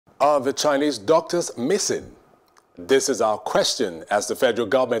Are the Chinese doctors missing? This is our question as the federal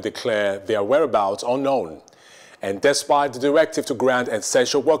government declared their whereabouts unknown. And despite the directive to grant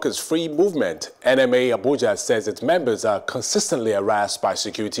essential workers free movement, NMA Abuja says its members are consistently harassed by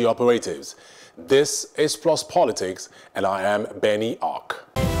security operatives. This is Plus Politics, and I am Benny Ark.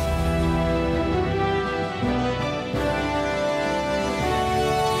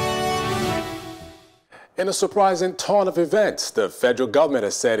 In a surprising turn of events, the federal government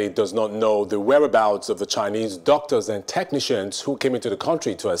has said it does not know the whereabouts of the Chinese doctors and technicians who came into the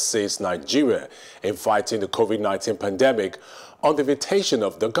country to assist Nigeria in fighting the COVID-19 pandemic on the invitation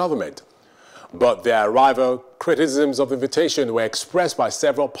of the government. But their arrival, criticisms of the invitation were expressed by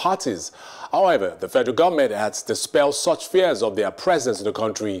several parties. However, the federal government has dispelled such fears of their presence in the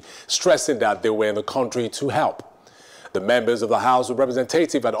country, stressing that they were in the country to help. The members of the House of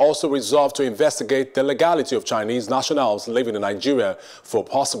Representatives had also resolved to investigate the legality of Chinese nationals living in Nigeria for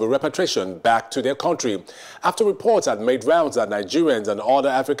possible repatriation back to their country after reports had made rounds that Nigerians and other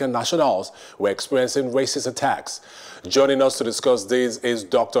African nationals were experiencing racist attacks. Joining us to discuss this is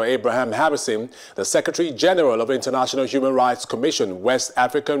Dr. Abraham Harrison, the Secretary General of International Human Rights Commission, West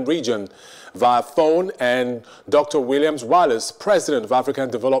African Region, via phone, and Dr. Wallace, President of African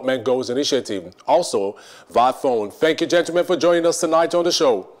Development Goals Initiative, also via phone. Thank you, gentlemen, for joining us tonight on the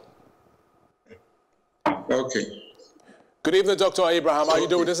show. Okay. Good evening, Dr. Abraham. How are you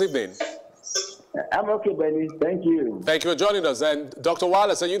doing this evening? I'm okay, Benny. Thank you. Thank you for joining us. And Dr.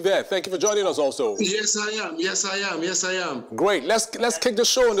 Wallace, are you there? Thank you for joining us also. Yes, I am. Yes, I am. Yes, I am. Great. Let's kick the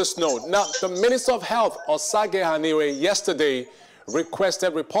show on this note. Now, the Minister of Health, Osage Haniwe, yesterday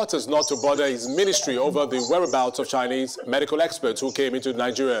requested reporters not to bother his ministry over the whereabouts of Chinese medical experts who came into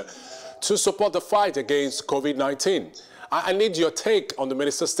Nigeria to support the fight against COVID-19. I need your take on the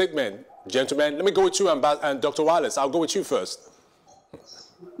minister's statement. Gentlemen, let me go with you and Dr. Wallace. I'll go with you first.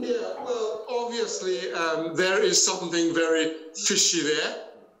 Yeah, well, obviously, there is something very fishy there,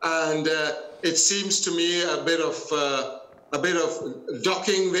 and it seems to me a bit of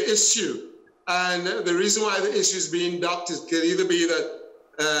ducking the issue. And the reason why the issue is being ducked could either be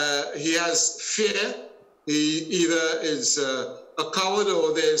that he has fear, he either is a coward,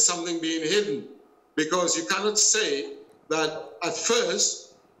 or there's something being hidden, because you cannot say that at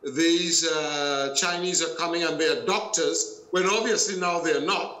first these Chinese are coming and they're doctors, when obviously now they're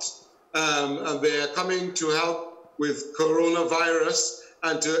not, and they're coming to help with coronavirus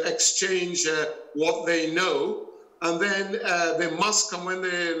and to exchange what they know. And then they must come when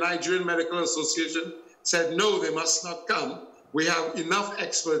the Nigerian Medical Association said, no, they must not come. We have enough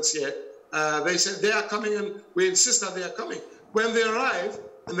experts here. They said they are coming, and we insist that they are coming. When they arrive,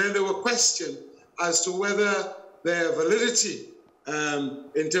 and then there were questions as to whether their validity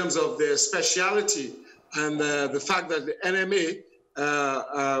in terms of their speciality, and the fact that the NMA,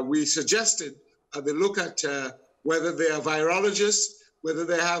 we suggested they look at whether they are virologists, whether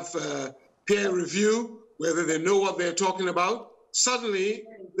they have peer review, whether they know what they're talking about. Suddenly,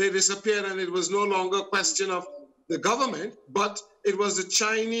 they disappeared, and it was no longer a question of the government, but it was the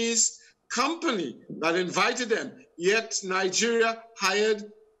Chinese company that invited them. Yet Nigeria hired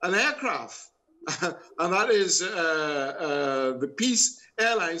an aircraft, and that is the Peace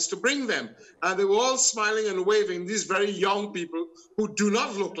Airlines, to bring them. And they were all smiling and waving, these very young people who do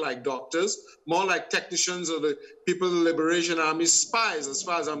not look like doctors, more like technicians or the People's Liberation Army spies, as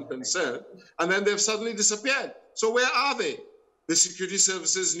far as I'm concerned. And then they've suddenly disappeared. So where are they? The security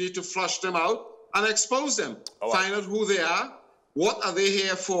services need to flush them out and expose them, find out who they are, what are they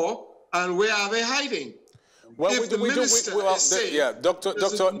here for, and where are they hiding? Well, Dr.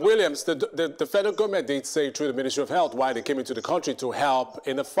 Williams, the federal government did say through the Ministry of Health why they came into the country to help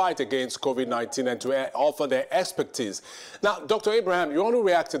in the fight against COVID-19 and to offer their expertise. Now, Dr. Abraham, you want to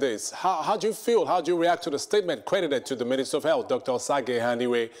react to this. How do you feel? How do you react to the statement credited to the Minister of Health, Dr. Osage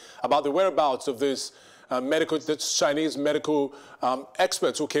Haniwe, about the whereabouts of this Chinese medical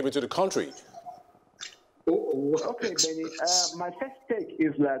experts who came into the country? Okay, Benny. My first take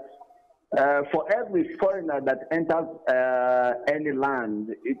is that for every foreigner that enters any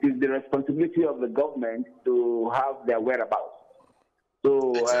land, it is the responsibility of the government to have their whereabouts.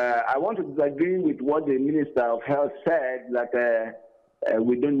 So I want to disagree with what the Minister of Health said, that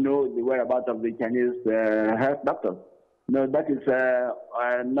we don't know the whereabouts of the Chinese health doctors. No, that is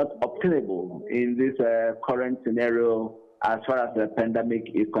not obtainable in this current scenario as far as the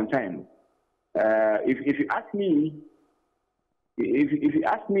pandemic is concerned. If you ask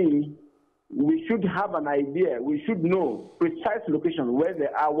me, we should have an idea. We should know precise location, where they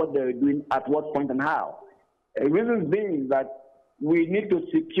are, what they're doing, at what point and how. Reasons being that we need to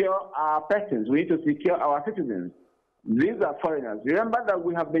secure our persons. We need to secure our citizens. These are foreigners. Remember that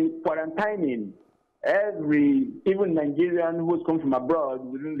we have been quarantining even Nigerian who's come from abroad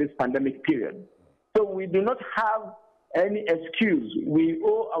within this pandemic period. So we do not have any excuse. We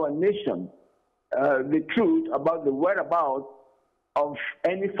owe our nation the truth about the whereabouts of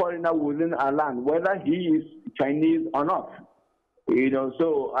any foreigner within our land, whether he is Chinese or not.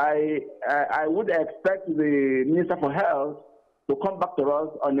 So I would expect the Minister for Health to come back to us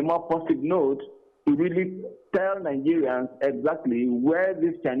on a more positive note to really tell Nigerians exactly where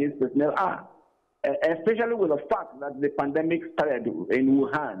these Chinese personnel are, especially with the fact that the pandemic started in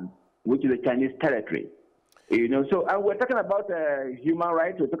Wuhan, which is a Chinese territory. So and we're talking about human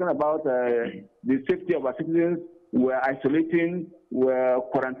rights. We're talking about the safety of our citizens. We're isolating. We're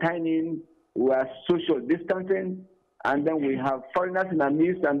quarantining. We're social distancing. And then we have foreigners in our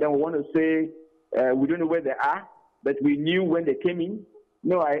midst, and then we want to say we don't know where they are, but we knew when they came in.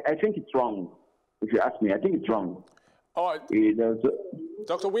 No, I think it's wrong. If you ask me, I think it's wrong. All right.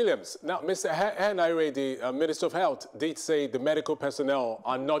 Dr. Williams, now, Mr. Henry, the Minister of Health, did say the medical personnel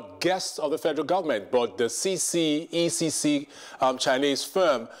are not guests of the federal government, but the ECC Chinese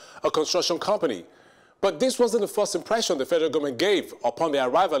firm, a construction company. But this wasn't the first impression the federal government gave upon their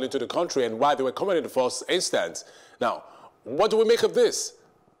arrival into the country and why they were coming in the first instance. Now, what do we make of this?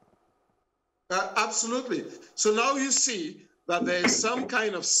 Absolutely. So now you see that there is some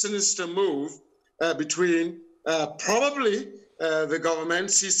kind of sinister move between probably the government,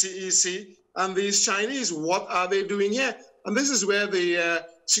 CCEC, and these Chinese. What are they doing here? And this is where the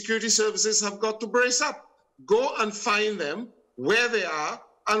security services have got to brace up. Go and find them, where they are,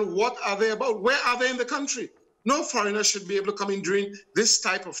 and what are they about? Where are they in the country? No foreigner should be able to come in during this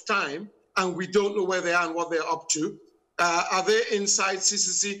type of time, and we don't know where they are and what they're up to. Are they inside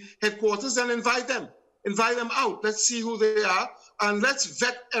CCC headquarters? Then invite them. Invite them out. Let's see who they are, and let's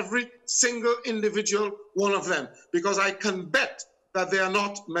vet every single individual one of them, because I can bet that they are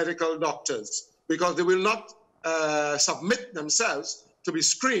not medical doctors, because they will not submit themselves to be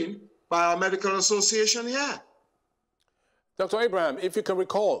screened by our medical association here. Dr. Abraham, if you can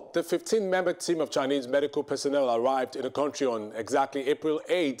recall, the 15-member team of Chinese medical personnel arrived in the country on exactly April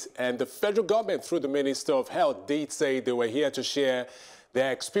 8, and the federal government, through the Minister of Health, did say they were here to share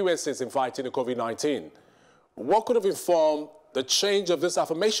their experiences in fighting the COVID-19. What could have informed the change of this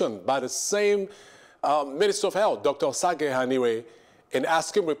affirmation by the same Minister of Health, Dr. Sage Hanire, in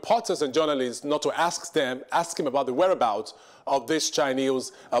asking reporters and journalists not to ask him about the whereabouts of this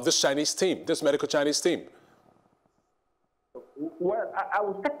Chinese team, this medical Chinese team? Well, I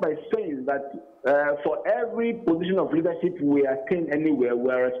will start by saying that for every position of leadership we attain anywhere,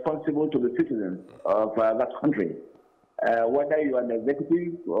 we are responsible to the citizens of that country. Whether you are an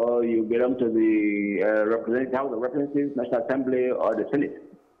executive or you belong to the House of Representatives, National Assembly, or the Senate.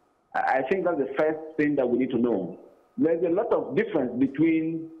 I think that's the first thing that we need to know. There's a lot of difference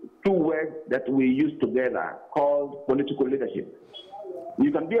between two words that we use together called political leadership.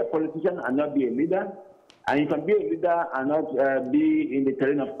 You can be a politician and not be a leader, and you can be a leader and not be in the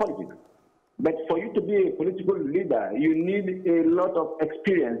terrain of politics. But for you to be a political leader, you need a lot of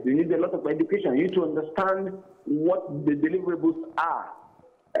experience, you need a lot of education, you need to understand what the deliverables are.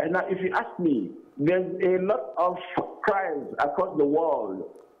 And now, if you ask me, there's a lot of cries across the world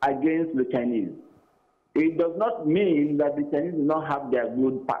against the Chinese. It does not mean that the Chinese do not have their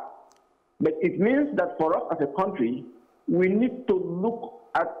good part. But it means that for us as a country, we need to look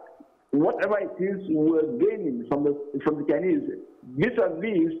at whatever it is we're gaining from the Chinese,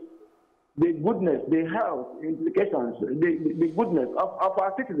 vis-a-vis the goodness, the health implications, the goodness of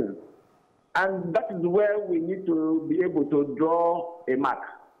our citizens. And that is where we need to be able to draw a mark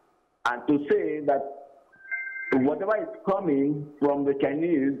and to say that whatever is coming from the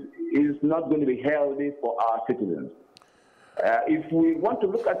Chinese is not going to be healthy for our citizens. If we want to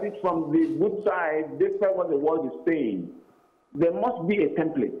look at it from the good side, despite what the world is saying, there must be a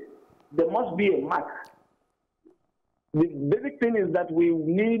template. There must be a mark. The basic thing is that we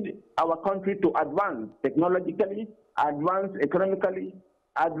need our country to advance technologically, advance economically,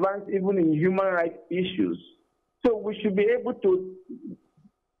 advance even in human rights issues. So we should be able to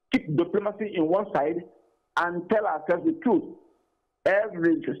keep diplomacy in one side and tell ourselves the truth.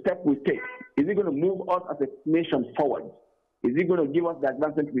 Every step we take, is it going to move us as a nation forward? Is it going to give us the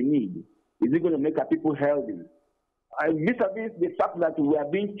advancement we need? Is it going to make our people healthy? Vis-a-vis the fact that we are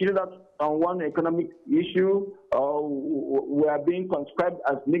being cheated out on one economic issue, or we are being conscribed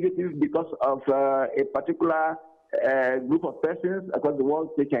as negative because of a particular group of persons across the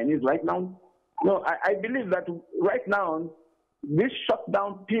world, the Chinese right now. No, I believe that right now, this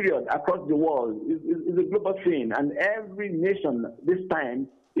shutdown period across the world is a global thing, and every nation this time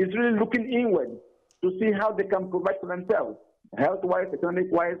is really looking inward to see how they can provide for themselves, health-wise,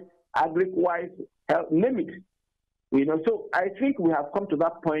 economic-wise, agric-wise, name it. So I think we have come to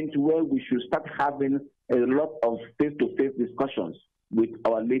that point where we should start having a lot of face-to-face discussions with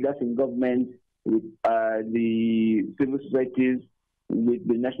our leaders in government, with the civil societies, with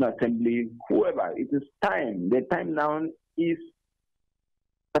the National Assembly, whoever. It is time. The time now is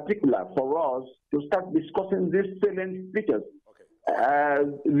particular for us to start discussing these salient features.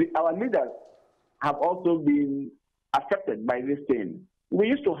 Okay. Our leaders have also been affected by this thing. We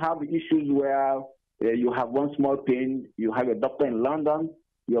used to have issues where you have one small pain, you have a doctor in London,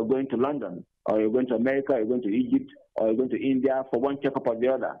 you're going to London, or you're going to America, you're going to Egypt, or you're going to India for one checkup or the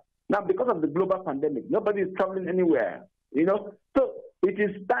other. Now, because of the global pandemic, nobody is traveling anywhere, So it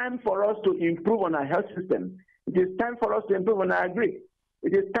is time for us to improve on our health system. It is time for us to improve on our agri.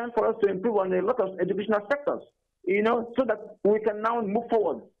 It is time for us to improve on a lot of educational sectors, so that we can now move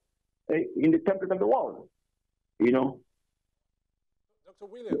forward in the template of the world, Dr.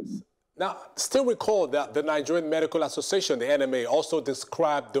 Williams, now, still recall that the Nigerian Medical Association, the NMA, also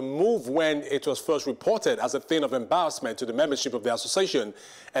described the move when it was first reported as a thing of embarrassment to the membership of the association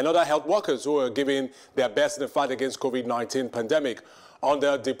and other health workers who are giving their best in the fight against COVID-19 pandemic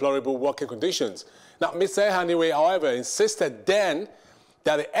under deplorable working conditions. Now, Mr. Ehaniwe, however, insisted then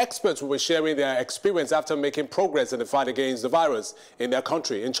that the experts were sharing their experience after making progress in the fight against the virus in their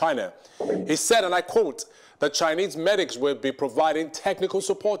country, in China. He said, and I quote, the Chinese medics will be providing technical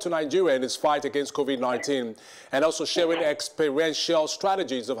support to Nigeria in its fight against COVID-19 and also sharing experiential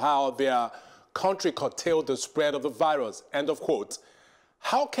strategies of how their country curtailed the spread of the virus, end of quote.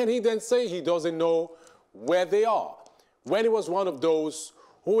 How can he then say he doesn't know where they are when he was one of those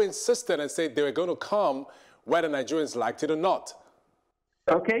who insisted and said they were going to come whether Nigerians liked it or not?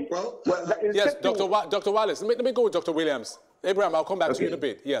 Okay. Well, yes, Dr. Wallace. Let me go with Dr. Williams. Abraham, I'll come back to you in a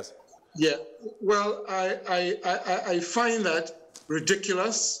bit. Yes. Yeah. Well, I find that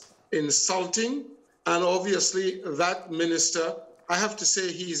ridiculous, insulting, and obviously that minister, I have to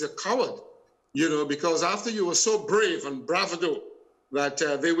say he's a coward, because after you were so brave and bravado that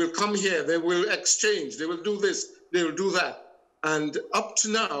they will come here, they will exchange, they will do this, they will do that. And up to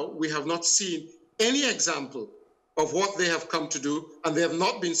now, we have not seen any example of what they have come to do, and they have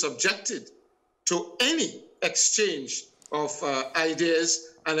not been subjected to any exchange of ideas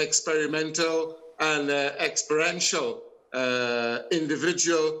and experimental and experiential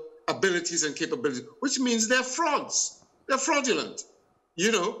individual abilities and capabilities, which means they're frauds. They're fraudulent.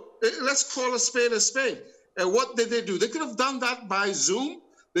 Let's call a spade a spade. What did they do? They could have done that by Zoom.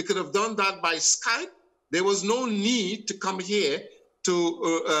 They could have done that by Skype. There was no need to come here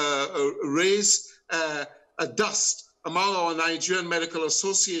to raise a dust among our Nigerian Medical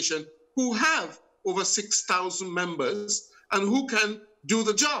Association, who have over 6,000 members and who can do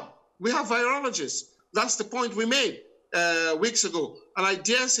the job. We have virologists. That's the point we made weeks ago. And I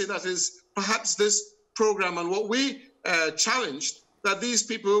dare say that is perhaps this program and what we challenged, that these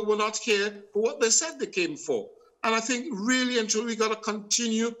people were not here for what they said they came for. And I think really and truly we got to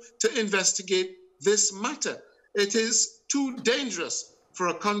continue to investigate this matter. It is too dangerous for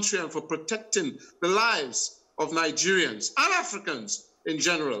a country and for protecting the lives of Nigerians and Africans in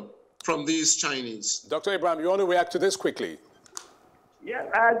general from these Chinese. Dr. Abraham, you want to react to this quickly? Yeah,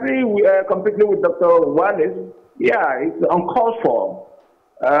 I agree completely with Dr. Wallace. Yeah, it's uncalled for.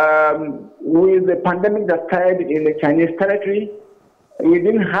 With the pandemic that started in the Chinese territory, we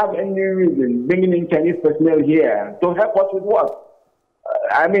didn't have any reason bringing in Chinese personnel here to help us with what?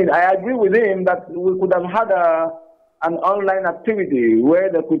 I agree with him that we could have had an online activity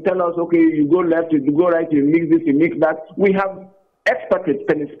where they could tell us, okay, you go left, you go right, you mix this, you mix that. We have expert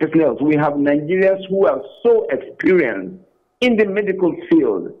personnel. We have Nigerians who are so experienced in the medical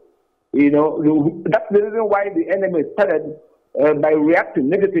field. That's the reason why the enemy started by reacting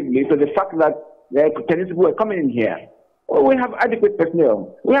negatively to the fact that the Chinese people are coming in here. Well, we have adequate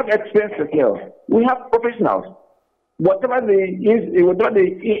personnel. We have experienced personnel. We have professionals. Whatever the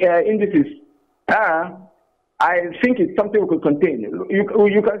indices are, I think it's something we could contain.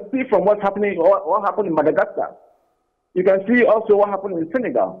 You can see from what happened in Madagascar. You can see also what happened in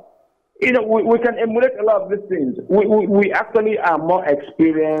Senegal. We can emulate a lot of these things. We actually are more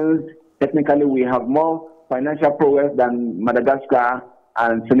experienced. Technically, we have more financial progress than Madagascar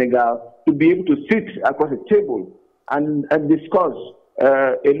and Senegal to be able to sit across a table and discuss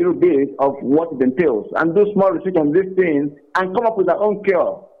a little bit of what it entails and do small research on these things and come up with our own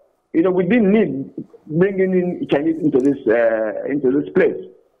cure. We didn't need bringing in Chinese into this place.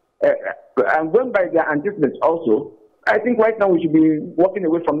 And going by their antecedents also, I think right now we should be walking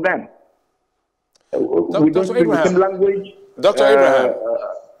away from them. We don't speak the same language. Dr. Abraham.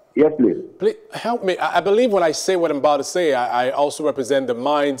 Yes, please. Please help me. I believe when I say what I'm about to say, I also represent the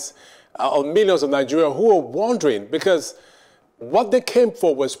minds of millions of Nigerians who are wondering, because what they came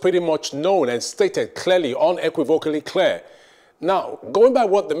for was pretty much known and stated clearly, unequivocally clear. Now, going by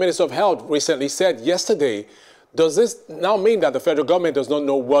what the Minister of Health recently said yesterday, does this now mean that the federal government does not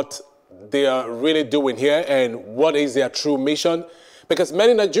know what they are really doing here and what is their true mission? Because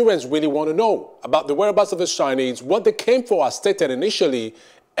many Nigerians really want to know about the whereabouts of the Chinese, what they came for as stated initially,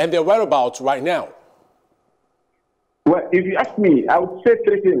 and their whereabouts right now. Well, if you ask me, I would say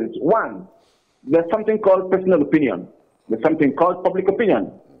three things. One, there's something called personal opinion. There's something called public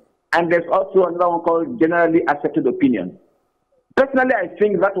opinion. And there's also another one called generally accepted opinion. Personally, I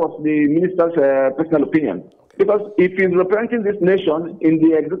think that was the minister's personal opinion. Because if he's representing this nation in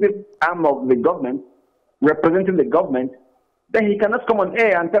the executive arm of the government, representing the government, then he cannot come on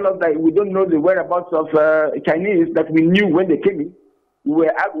air and tell us that we don't know the whereabouts of Chinese that we knew when they came in. We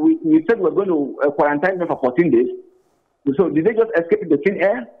said we were going to quarantine them for 14 days. So did they just escape into thin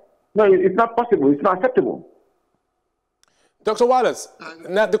air? No, it's not possible. It's not acceptable. Dr. Wallace,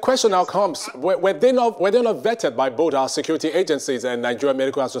 now the question now comes, were they not vetted by both our security agencies and Nigerian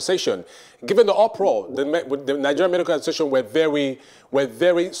Medical Association? Given the uproar, the Nigerian Medical Association were very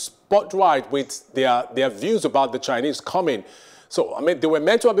spotlight with their views about the Chinese coming. So, I mean, they were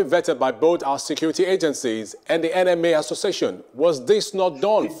meant to have been vetted by both our security agencies and the NMA Association. Was this not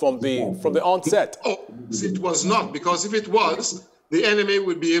done from the onset? Oh, it was not, because if it was, the NMA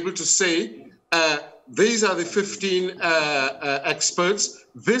would be able to say, these are the 15 experts.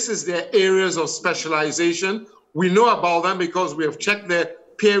 This is their areas of specialization. We know about them because we have checked their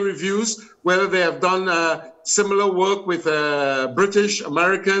peer reviews, whether they have done similar work with British,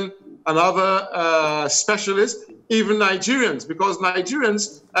 American, and other specialists, even Nigerians, because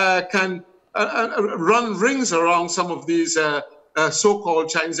Nigerians can run rings around some of these so-called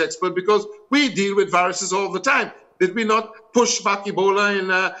Chinese experts, because we deal with viruses all the time. Did we not push back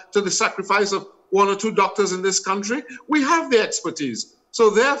Ebola to the sacrifice of 1 or 2 doctors in this country? We have the expertise. So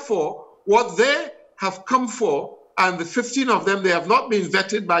therefore, what they have come for, and the 15 of them, they have not been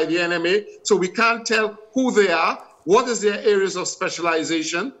vetted by the NMA, so we can't tell who they are, what is their areas of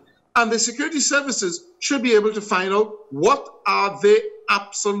specialization, and the security services should be able to find out what are they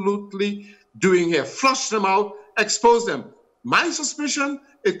absolutely doing here. Flush them out, expose them. My suspicion,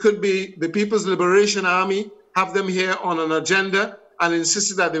 it could be the People's Liberation Army have them here on an agenda and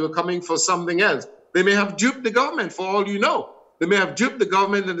insisted that they were coming for something else. They may have duped the government, for all you know. They may have duped the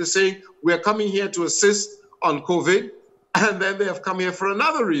government and they're saying, we're coming here to assist on COVID, and then they have come here for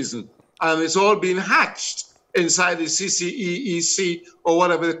another reason. And it's all been hatched inside the CCEEC, or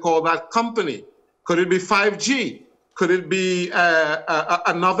whatever they call that company. Could it be 5G? Could it be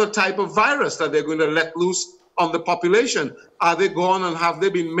another type of virus that they're going to let loose on the population? Are they gone and have they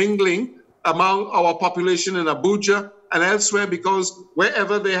been mingling among our population in Abuja and elsewhere, because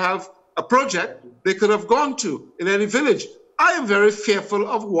wherever they have a project, they could have gone to in any village? I am very fearful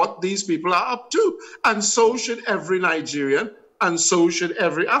of what these people are up to, and so should every Nigerian, and so should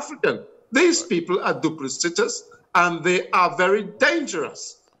every African. These people are duplicitous, and they are very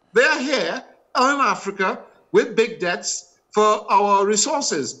dangerous. They are here in Africa with big debts for our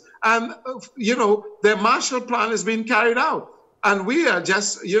resources. And, you know, their Marshall Plan is being carried out. And we are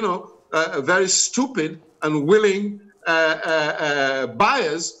just, you know, very stupid and willing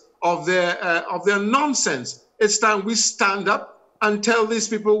buyers of their nonsense. It's time we stand up and tell these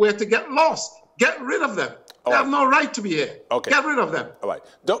people where to get lost. Get rid of them. They have no right to be here. Okay. Get rid of them. All right.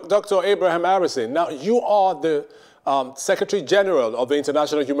 Dr. Abraham Harrison, now you are the Secretary General of the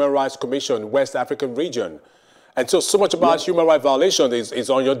International Human Rights Commission, West African region. And so much about human rights violation is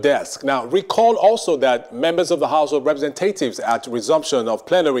on your desk. Now, recall also that members of the House of Representatives at resumption of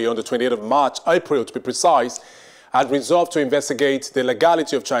plenary on the 28th of March, April to be precise, had resolved to investigate the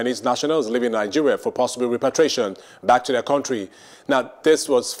legality of Chinese nationals living in Nigeria for possible repatriation back to their country. Now, this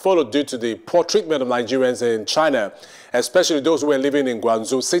was followed due to the poor treatment of Nigerians in China, especially those who were living in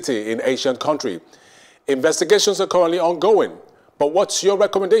Guangzhou City in Asian country. Investigations are currently ongoing. But what's your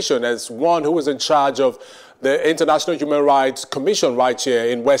recommendation as one who is in charge of the International Human Rights Commission right here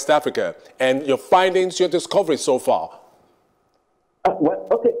in West Africa, and your findings, your discoveries so far? Well,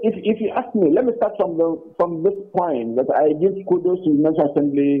 okay, if you ask me, let me start from this point that I give kudos to the National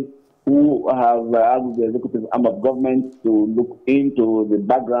Assembly, who have asked the executive arm of government to look into the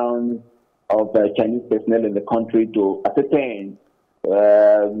background of Chinese personnel in the country to ascertain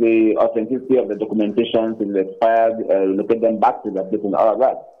the authenticity of the documentations and the expired, locate them back to the place and all of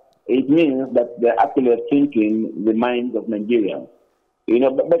that. It means that they're actually thinking the minds of Nigerians. You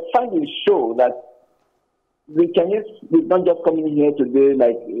know, but findings show that the Chinese did not just come in here today,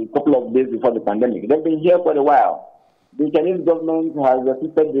 like a couple of days before the pandemic. They've been here for a while. The Chinese government has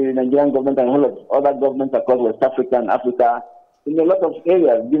assisted the Nigerian government and all of other governments across West Africa and Africa in a lot of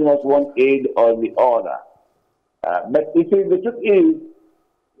areas, giving us one aid or the other. But you see, the truth is,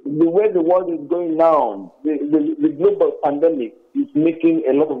 the way the world is going now, the global pandemic is making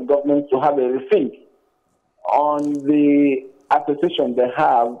a lot of governments to have a rethink on the association they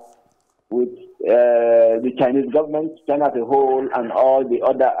have with the Chinese government, China as a whole, and all the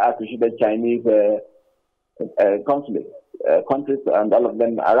other associated Chinese countries and all of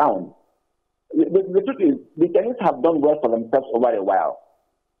them around. The truth is, the Chinese have done well for themselves over a while.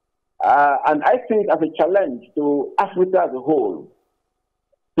 And I see it as a challenge to Africa as a whole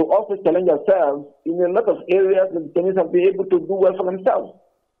to also challenge ourselves in a lot of areas that the Chinese have been able to do well for themselves.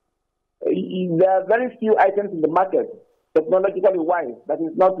 There are very few items in the market, technologically wise, that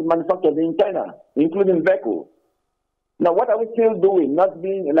is not manufactured in China, including vehicles. Now, what are we still doing? Not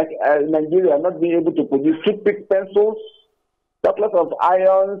being like Nigeria, not being able to produce toothpick pencils, surplus of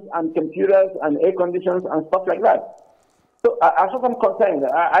irons and computers and air conditions and stuff like that. So, as far as I'm concerned,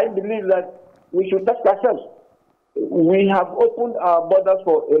 I believe that we should test ourselves. We have opened our borders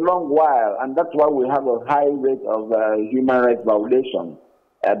for a long while, and that's why we have a high rate of human rights violation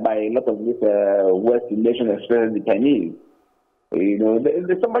by a lot of these Western nations, especially the Chinese. You know,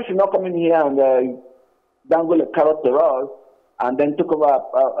 somebody should not come in here and dangle a carrot to us and then took over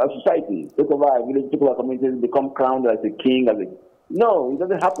our society, took over our village, took over our communities, become crowned as a king. No, it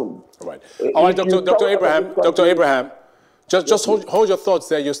doesn't happen. All right, Dr. Abraham. Just hold your thoughts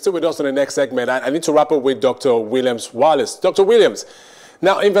there. You're still with us in the next segment. I need to wrap up with Dr. Williams Wallace. Dr. Williams,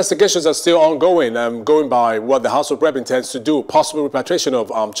 now investigations are still ongoing, going by what the House of Rep intends to do, possible repatriation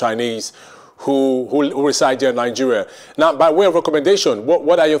of Chinese who reside here in Nigeria. Now, by way of recommendation,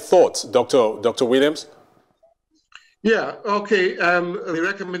 what are your thoughts, Dr. Williams? Yeah, okay. The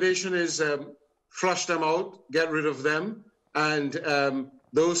recommendation is flush them out, get rid of them, and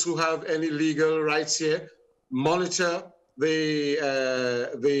those who have any legal rights here, monitor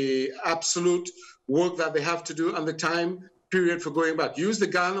the absolute work that they have to do and the time period for going back. Use the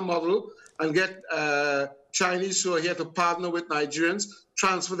Ghana model and get Chinese who are here to partner with Nigerians,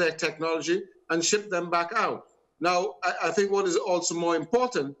 transfer their technology and ship them back out. Now, I think what is also more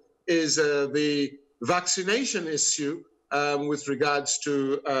important is the vaccination issue with regards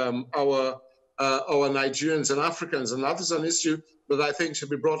to our Nigerians and Africans, and that is an issue that I think should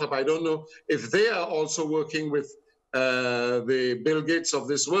be brought up. I don't know if they are also working with the Bill Gates of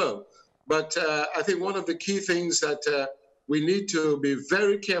this world. But I think one of the key things that we need to be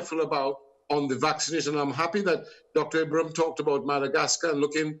very careful about on the vaccination, I'm happy that Dr. Abraham talked about Madagascar and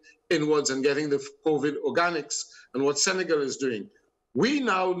looking inwards and getting the COVID organics and what Senegal is doing. We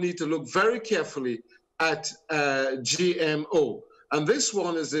now need to look very carefully at GMO. And this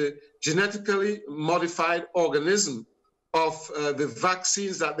one is a genetically modified organism of the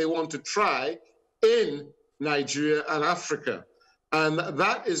vaccines that they want to try in Nigeria and Africa. And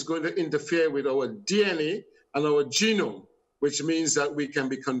that is going to interfere with our DNA and our genome, which means that we can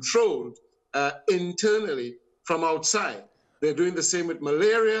be controlled internally from outside. They're doing the same with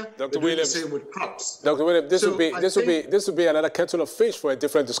malaria. Dr. Williams, the same with crops. Dr. Williams, this would be another kettle of fish for a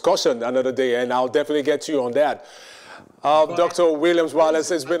different discussion another day, and I'll definitely get to you on that. Dr. Williams Wallace,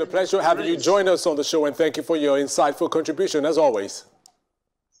 it's been a pleasure having you join us on the show, and thank you for your insightful contribution as always.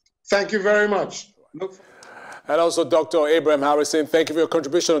 Thank you very much. And also, Dr. Abraham Harrison, thank you for your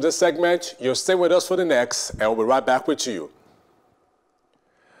contribution on this segment. You're staying with us for the next, and we'll be right back with you.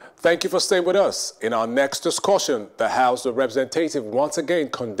 Thank you for staying with us. In our next discussion, the House of Representatives once again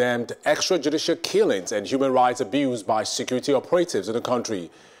condemned extrajudicial killings and human rights abuse by security operatives in the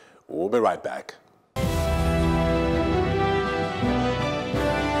country. We'll be right back.